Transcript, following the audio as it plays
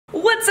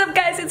What's up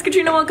guys, it's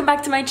Katrina, welcome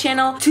back to my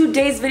channel.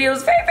 Today's video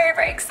is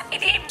very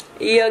exciting.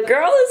 Your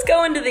girl is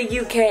going to the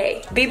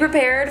UK. Be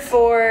prepared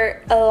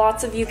for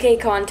lots of UK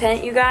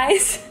content, you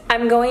guys.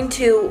 I'm going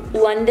to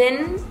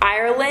London,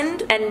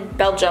 Ireland, and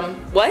Belgium.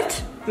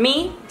 What?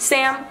 Me,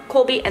 Sam,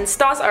 Colby, and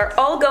Stas are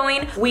all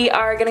going. We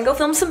are gonna go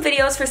film some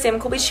videos for Sam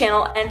and Colby's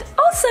channel, and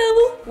also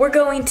we're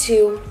going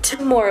to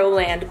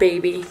Tomorrowland,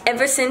 baby.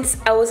 Ever since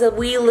I was a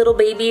wee little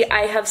baby,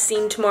 I have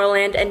seen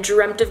Tomorrowland and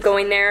dreamt of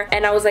going there,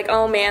 and I was like,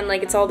 oh man,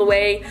 like it's all the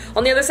way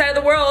on the other side of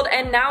the world,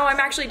 and now I'm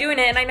actually doing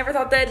it, and I never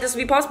thought that this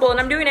would be possible, and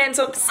I'm doing it, and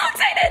so I'm so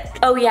excited.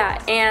 Oh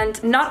yeah,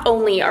 and not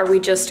only are we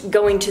just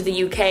going to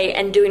the UK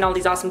and doing all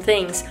these awesome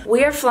things,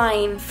 we are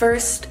flying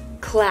first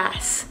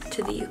class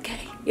to the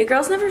UK. Your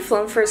girl's never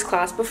flown first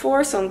class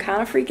before, so I'm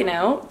kind of freaking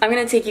out. I'm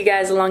gonna take you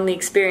guys along the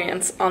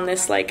experience on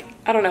this, like,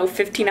 I don't know,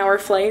 15-hour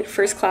flight,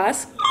 first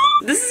class.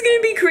 This is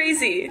gonna be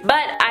crazy.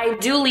 But I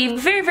do leave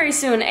very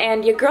soon,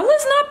 and your girl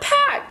is not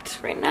packed.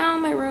 Right now,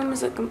 my room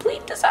is a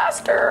complete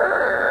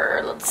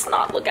disaster. Let's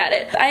not look at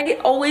it. I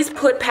always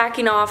put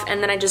packing off,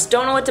 and then I just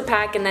don't know what to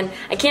pack, and then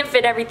I can't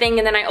fit everything,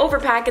 and then I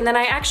overpack, and then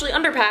I actually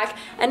underpack,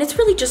 and it's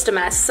really just a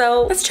mess.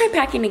 So let's try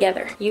packing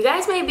together. You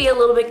guys may be a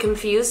little bit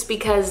confused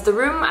because the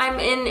room I'm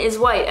in is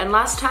white, and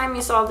last time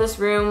you saw this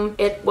room,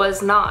 it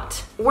was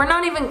not. We're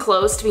not even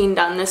close to being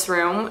done this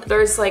room.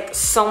 There's like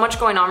so much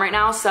going on right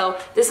now, so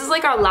this is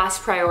like our last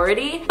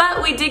priority,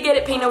 but we did get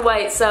it painted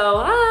white,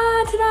 so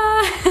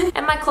ta-da!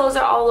 And my clothes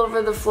are all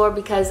over the floor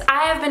because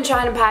I have been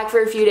trying to pack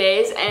for a few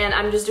days, and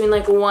I'm just doing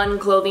like one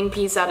clothing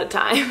piece at a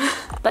time.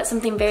 But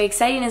something very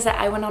exciting is that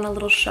I went on a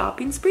little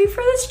shopping spree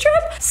for this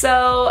trip,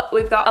 so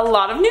we've got a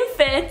lot of new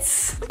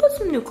fits. I put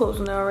some new clothes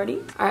in there already.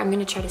 All right, I'm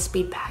gonna try to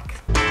speed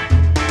pack.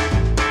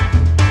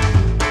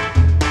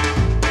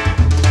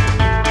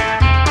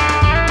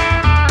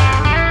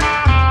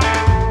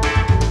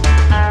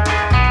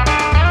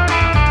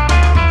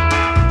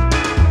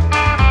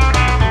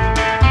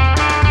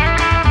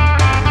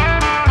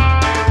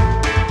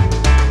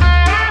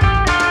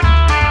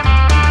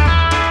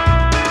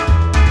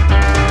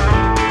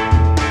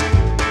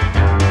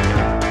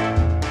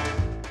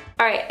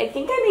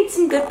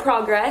 Some good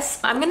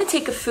progress. I'm gonna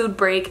take a food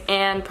break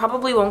and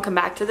probably won't come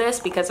back to this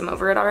because I'm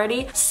over it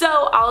already.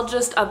 So I'll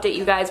just update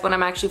you guys when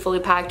I'm actually fully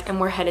packed and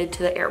we're headed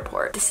to the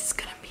airport. This is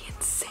gonna be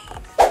insane.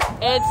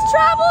 It's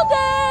travel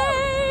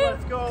day!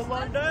 Let's go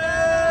London!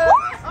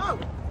 Oh.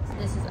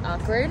 This is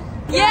awkward.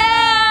 Yeah,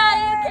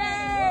 UK!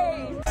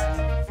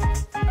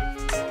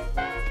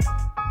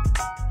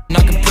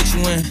 I can put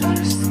you in.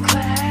 First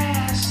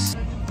class.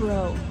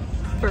 Bro,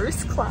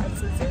 first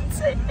class is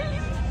insane.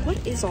 What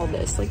is all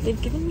this? Like,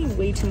 they've given me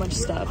way too much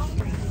stuff.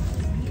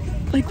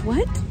 Like,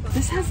 what?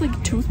 This has,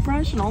 like,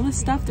 toothbrush and all this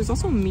stuff. There's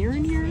also a mirror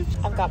in here.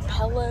 I've got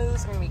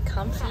pillows. I'm gonna be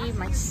comfy.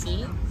 My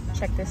seat,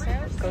 check this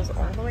out, it goes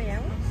all the way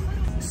out.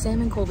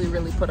 Sam and Colby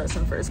really put us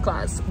in first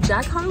class.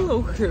 Jack Harlow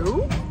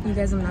who? You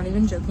guys, I'm not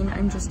even joking.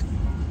 I'm just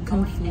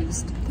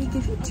confused. They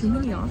give you too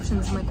many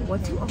options. I'm like,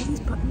 what do all these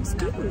buttons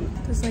do?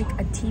 There's, like,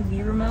 a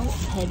TV remote,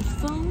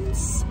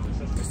 headphones.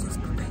 This is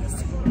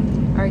crazy.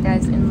 All right,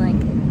 guys, in, like,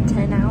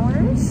 10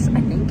 hours,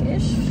 I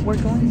think-ish, we're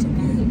going to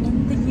be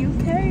in the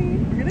UK.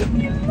 We're gonna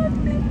be in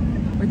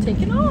London. We're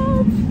taking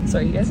off.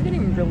 Sorry, you guys are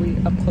getting really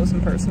up close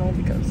and personal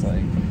because, like,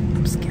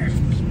 I'm scared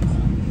of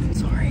people.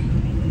 Sorry.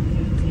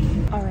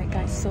 All right,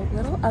 guys, so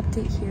little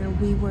update here.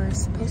 We were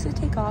supposed to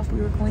take off.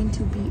 We were going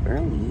to be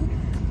early,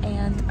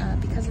 and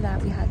because of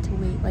that, we had to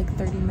wait like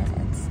 30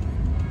 minutes.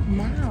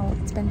 Now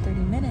it's been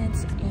 30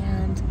 minutes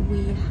and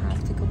we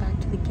have to go back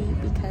to the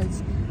gate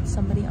because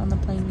somebody on the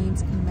plane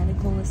needs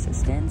medical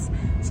assistance.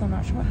 So I'm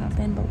not sure what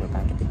happened, but we're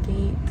back at the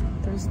gate.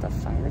 There's the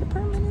fire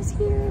department is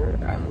here.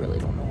 I really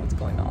don't know what's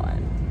going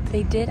on.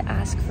 They did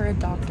ask for a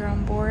doctor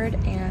on board,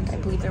 and I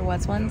believe there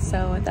was one,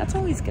 so that's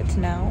always good to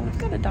know. We've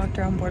got a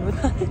doctor on board with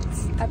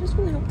us. I just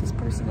really hope this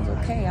person is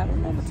okay. I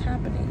don't know what's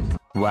happening.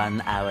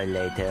 1 hour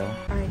later.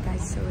 All right,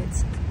 guys, so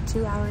it's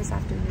 2 hours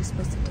after we were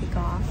supposed to take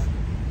off,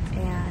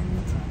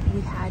 and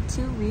we had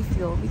to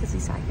refuel because we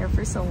sat here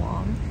for so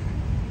long,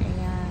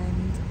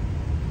 and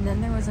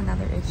then there was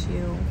another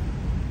issue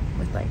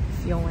with like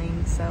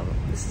fueling, so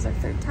this is our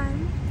third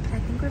time. I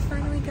think we're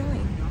finally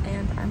going,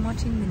 and I'm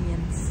watching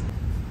Minions.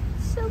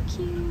 So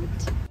cute.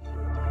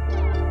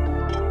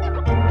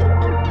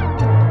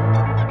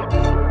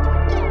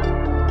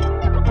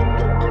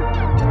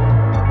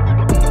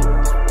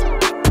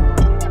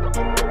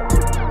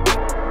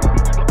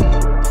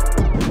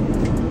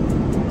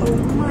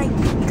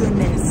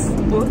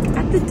 Look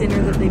at the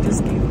dinner that they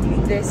just gave me.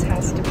 This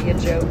has to be a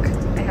joke.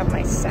 I have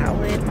my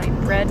salad, my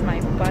bread, my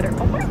butter.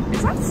 Oh my,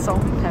 is that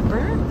salt and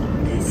pepper?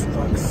 This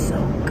looks so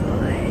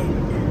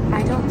good.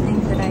 I don't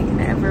think that I can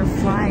ever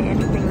fly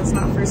anything that's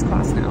not first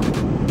class now.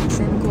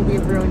 Sam and Colby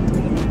have ruined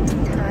me.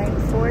 Time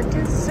for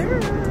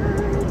dessert.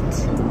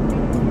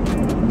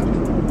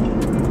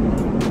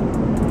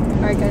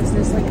 Alright guys,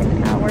 there's like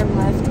an hour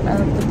left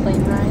of the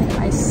plane ride.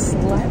 I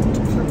slept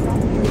for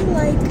probably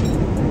like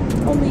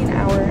only an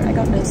hour. I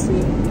got no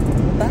sleep.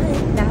 But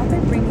now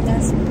they're bringing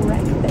us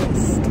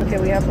breakfast. Okay,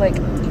 we have like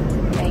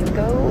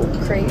mango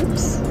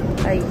crepes,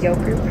 a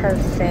yogurt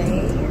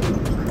parfait,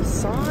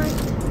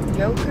 croissant,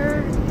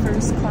 yogurt.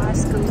 First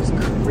class goes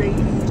crazy.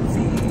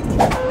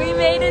 We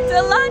made it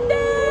to London!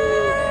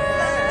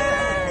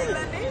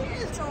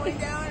 It's only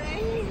down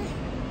 8.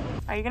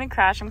 Are you gonna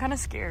crash? I'm kind of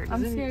scared.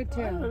 I'm scared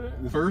too.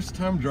 First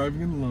time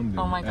driving in London.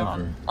 Oh my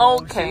god. Ever.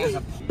 Okay.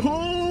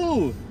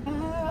 Pull!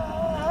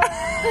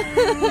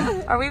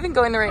 Are we even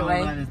going the right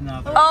way?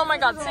 Oh my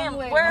god, Sam,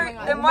 where?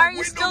 Then why are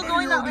you still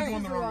going that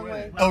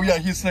way? Oh yeah,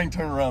 he's saying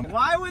turn around.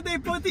 Why would they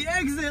put the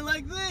exit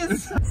like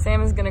this?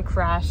 Sam is gonna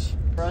crash.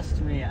 Trust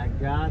me, I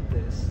got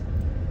this.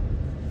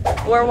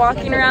 We're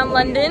walking around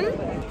London.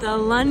 The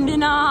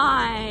London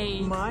Eye.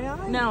 My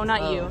eye? No,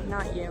 not you,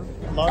 not you.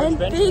 Large And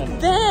Big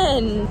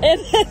Ben. And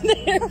then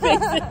their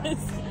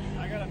faces.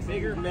 I got a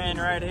bigger Ben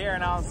right here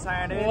and I'll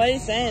sign it. What are you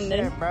saying, dude?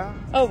 Shit, bro.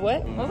 Oh,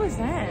 what? What was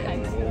that?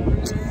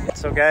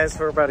 So guys,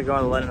 we're about to go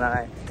on the London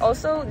Eye.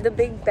 Also, the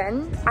Big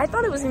Ben, I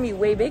thought it was gonna be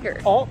way bigger.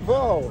 Oh,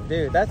 whoa,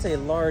 dude, that's a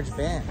large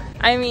Ben.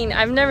 I mean,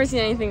 I've never seen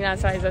anything that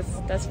size,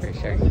 that's for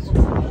sure.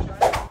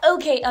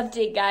 Okay,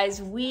 update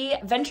guys. We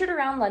ventured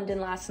around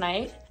London last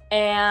night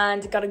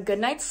and got a good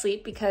night's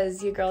sleep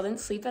because your girl didn't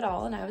sleep at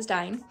all and I was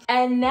dying.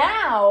 And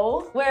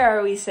now, where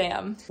are we,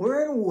 Sam?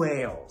 We're in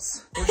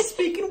Wales. We're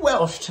speaking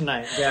Welsh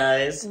tonight,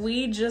 guys.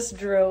 We just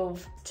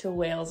drove to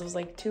Wales. It was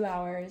like 2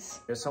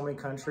 hours. There's so many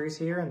countries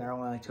here and they're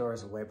only like 2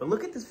 hours away. But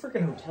look at this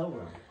freaking hotel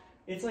room.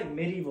 It's like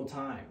medieval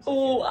times.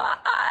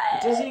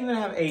 It doesn't even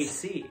have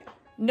AC.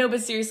 No,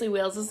 but seriously,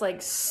 Wales is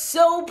like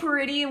so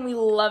pretty and we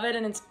love it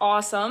and it's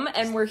awesome.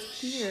 And we're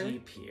here.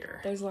 Sheep here.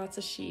 There's lots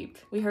of sheep.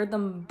 We heard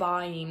them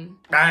buying.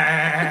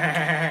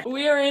 Yeah,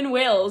 We are in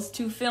Wales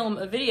to film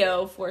a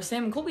video for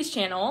Sam and Colby's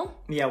channel.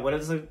 what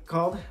is it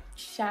called?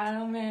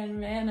 Shadowman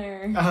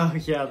Manor. Oh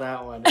yeah,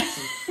 that one.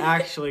 It's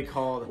actually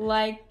called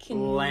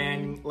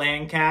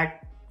Lancac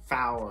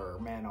Fower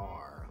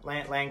Manor.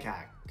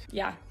 Lancac.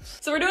 Yeah.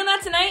 So we're doing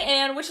that tonight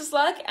and wish us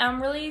luck.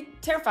 I'm really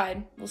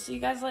terrified. We'll see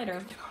you guys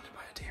later.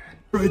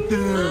 Right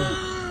there.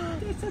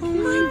 Oh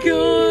my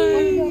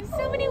god.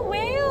 So many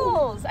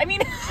whales. I mean,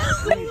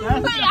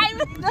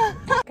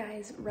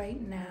 guys,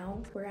 right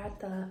now we're at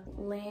the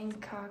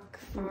Lancac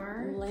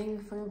Farm,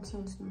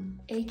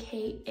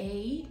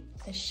 aka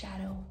the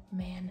Shadow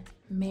Man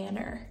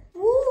Manor.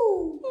 Woo!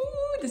 Ooh,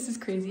 this is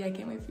crazy. I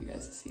can't wait for you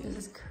guys to see this.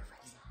 This is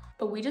crazy.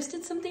 But we just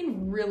did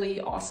something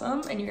really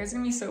awesome, and you guys are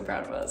gonna be so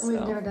proud of us. We've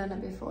never done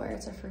it before.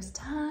 It's our first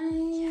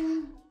time.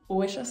 Yeah.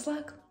 Wish us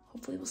luck.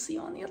 Hopefully, we'll see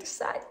you on the other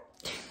side.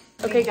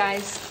 Okay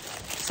guys,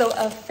 so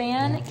a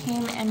fan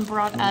came and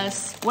brought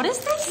us, what is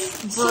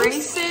this?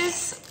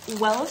 Braces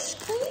Welsh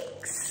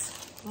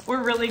cakes.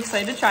 We're really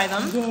excited to try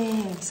them.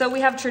 Yeah. So we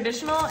have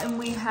traditional and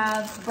we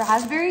have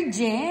Raspberry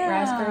jam.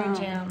 raspberry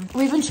jam.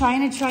 We've been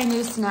trying to try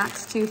new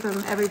snacks too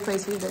from every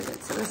place we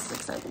visit, so this is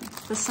exciting.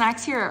 The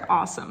snacks here are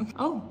awesome.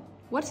 Oh,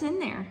 what's in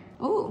there?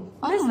 Ooh,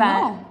 What is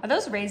that? Are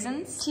those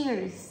raisins?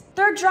 Cheers.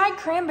 They're dried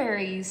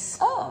cranberries.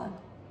 Oh.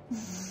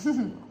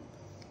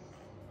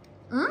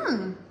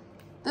 Mmm.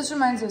 This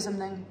reminds you of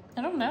something.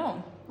 I don't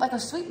know. Like a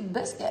sweet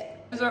biscuit.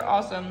 These are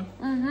awesome.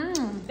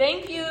 Mm-hmm.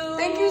 Thank you.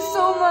 Thank you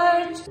so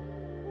much.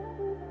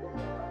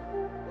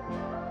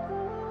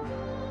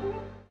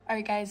 All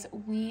right, guys,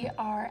 we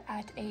are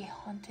at a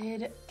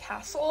haunted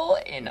castle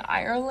in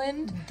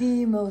Ireland.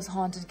 The most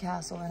haunted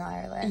castle in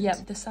Ireland.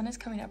 Yep, the sun is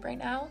coming up right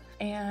now,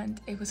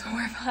 and it was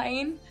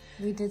horrifying.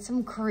 We did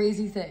some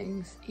crazy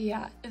things.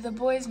 Yeah, the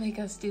boys make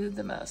us do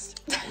the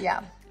most.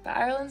 Yeah. But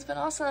Ireland's been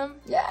awesome.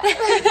 Yeah.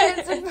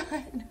 It's been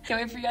fun.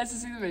 Can't wait for you guys to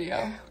see the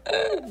video.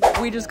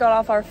 We just got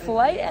off our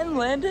flight and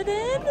landed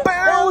in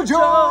Belgium!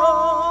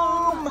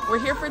 We're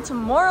here for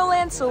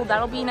Tomorrowland, so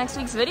that'll be next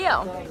week's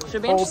video.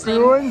 Should be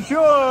interesting. Hope you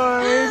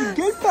enjoyed.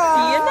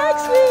 Goodbye. See you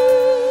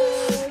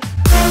next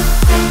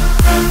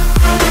week.